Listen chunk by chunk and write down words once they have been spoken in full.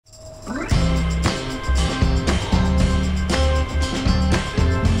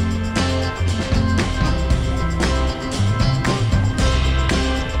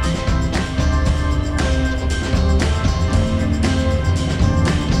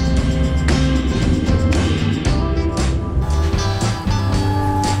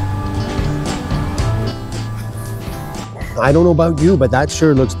I don't know about you, but that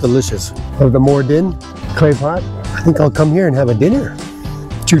sure looks delicious. The more din, clay pot. I think I'll come here and have a dinner.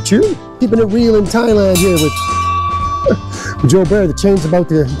 Choo-choo. Keeping it real in Thailand here with Joe Blair. The train's about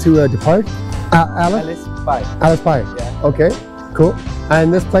to depart. Alice Pai. Alice Pai. Yeah. Okay, cool.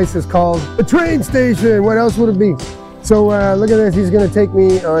 And this place is called the train station. What else would it be? So look at this. He's going to take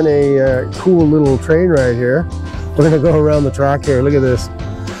me on a cool little train ride here. We're going to go around the track here. Look at this.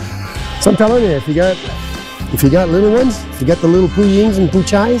 So I'm telling you, if you got little ones, if you got the little Puyings and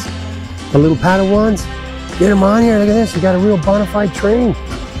Puchais, the little Padawans, get them on here. Look at this. You got a real bonafide train.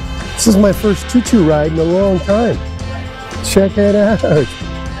 This is my first choo-choo ride in a long time. Check it out. This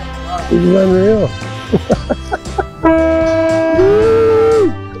is unreal.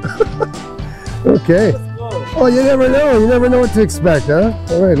 Okay. Oh, you never know. You never know what to expect, huh?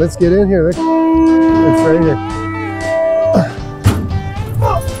 All right, let's get in here. It's right here.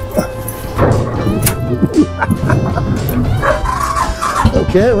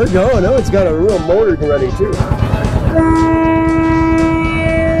 Okay, we're going. Oh, it's got a real motor running too.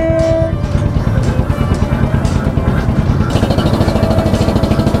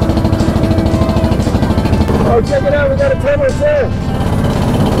 Oh, check it out. We got a tunnel there.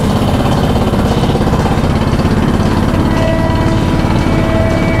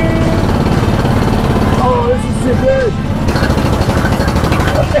 Oh, this is so good.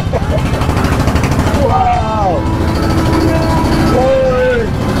 Wow. Lord.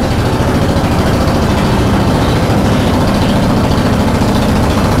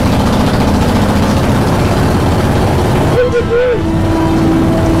 Look at this.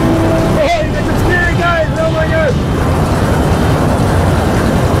 Oh, you get the scary guys. Oh my God.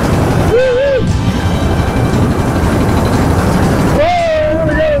 Woo-hoo. Oh,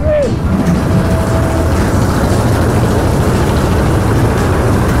 there we go.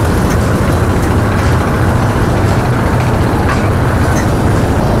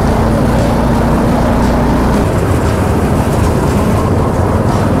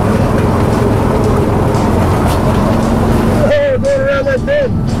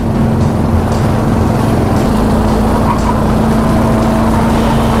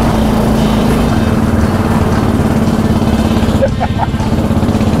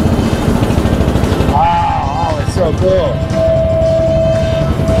 So cool.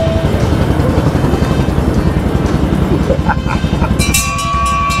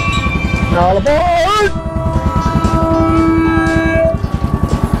 All aboard!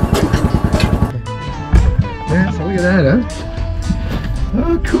 Yeah, so look at that, huh?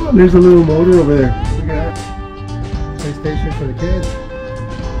 Oh, cool. There's a little motor over there. Look at that. PlayStation for the kids.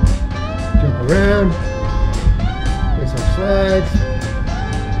 Jump around. Get some slides.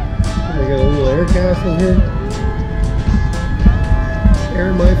 I got a little air castle here.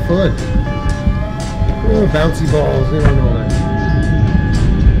 Air my fun. Oh, bouncy balls, they don't know that.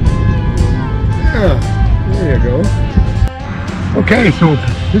 Yeah, there you go. Okay, so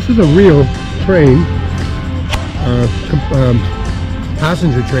this is a real train,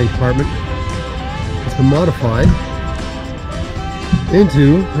 passenger train compartment. It's been modified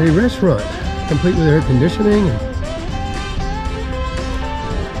into a restaurant, complete with air conditioning.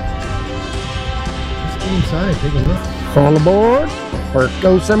 Let's go inside, take a look. All aboard for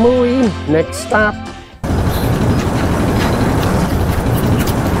Koh Samui. Next stop.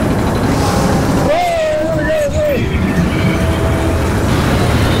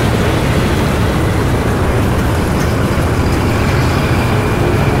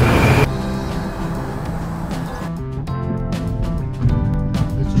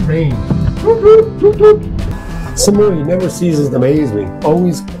 This train. Samui never ceases to amaze me.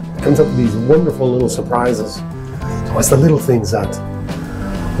 Always comes up with these wonderful little surprises. So it's the little things that,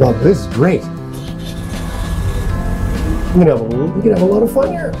 well, this is great. We can have a lot of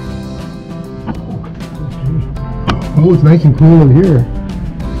fun here. Oh, it's nice and cool in here.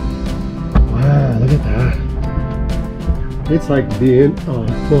 Wow, look at that. It's like being on,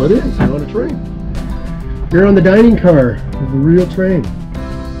 well, it is, you're on a train. You're on the dining car of a real train.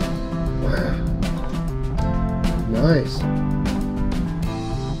 Wow. Nice.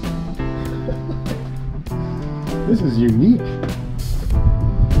 This is unique.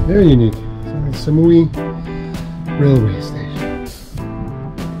 Very unique. It's the Samui Railway Station.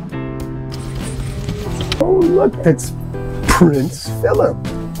 Oh look, it's Prince Philip.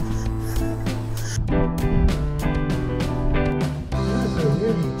 So here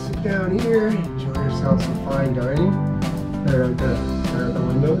you can sit down here, enjoy yourself some fine dining. There are the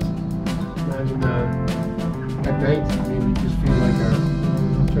windows. Imagine at night, maybe you just feel like a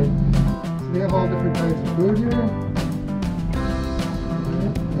train. They have all different kinds of food here.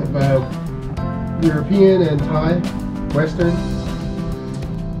 European and Thai Western.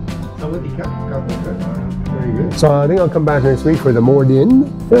 Very good. So I think I'll come back next week for the more din.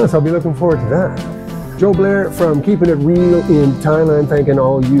 Yes, I'll be looking forward to that. Joe Blair from Keeping It Real in Thailand, thanking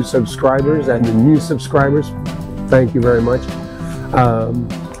all you subscribers and the new subscribers. Thank you very much.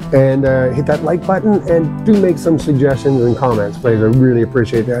 Hit that like button and do make some suggestions and comments, please. I really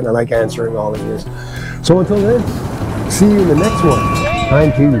appreciate that, and I like answering all of these. So until then, see you in the next one.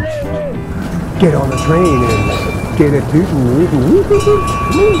 Time to get on the train and get it tootin'.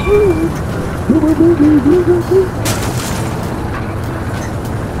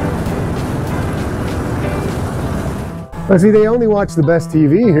 I see they only watch the best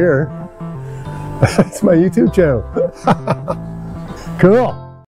TV here. That's my YouTube channel. Cool.